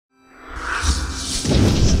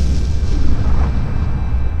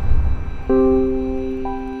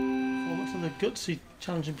gutsy,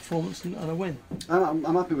 challenging performance and a win. I'm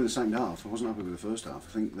happy with the second half. I wasn't happy with the first half.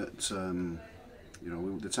 I think that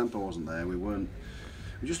the tempo wasn't there. We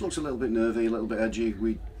just looked a little bit nervy, a little bit edgy.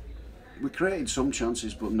 We created some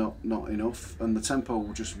chances, but not enough, and the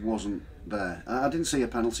tempo just wasn't there. I didn't see a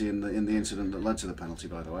penalty in the incident that led to the penalty.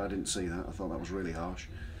 By the way, I didn't see that. I thought that was really harsh,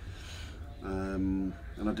 and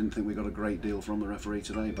I didn't think we got a great deal from the referee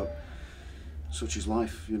today. But such is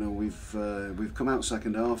life, we've come out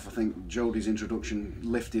second half. I think Jodie's introduction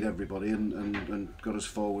lifted everybody and got us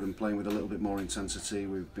forward and playing with a little bit more intensity.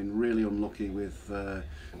 We've been really unlucky with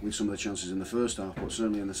some of the chances in the first half, but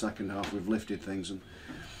certainly in the second half we've lifted things. And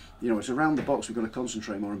it's around the box we've got to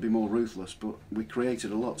concentrate more and be more ruthless, but we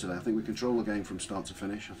created a lot today. I think we controlled the game from start to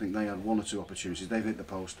finish. I think they had one or two opportunities. They've hit the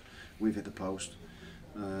post, we've hit the post.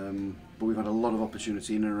 But we've had a lot of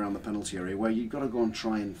opportunity in and around the penalty area where you've got to go and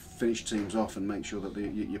try and finish teams off and make sure that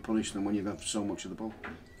you punish them when you've had so much of the ball.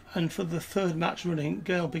 And for the third match running,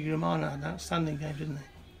 Gail Bigirimana had an outstanding game, didn't he?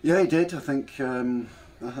 Yeah, he did. I think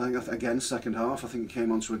again, second half, I think he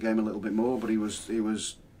came onto a game a little bit more, but he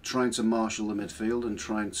was trying to marshal the midfield and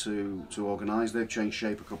trying to organise. They've changed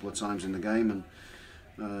shape a couple of times in the game and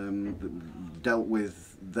dealt with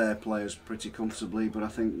their players pretty comfortably, but I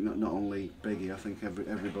think not only Biggie, I think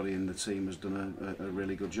everybody in the team has done a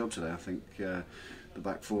really good job today. I think the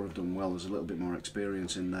back four have done well. There's a little bit more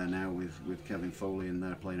experience in there now with Kevin Foley in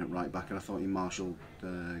there playing at right back, and I thought he marshalled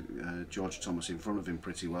George Thomas in front of him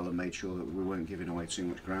pretty well and made sure that we weren't giving away too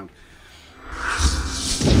much ground.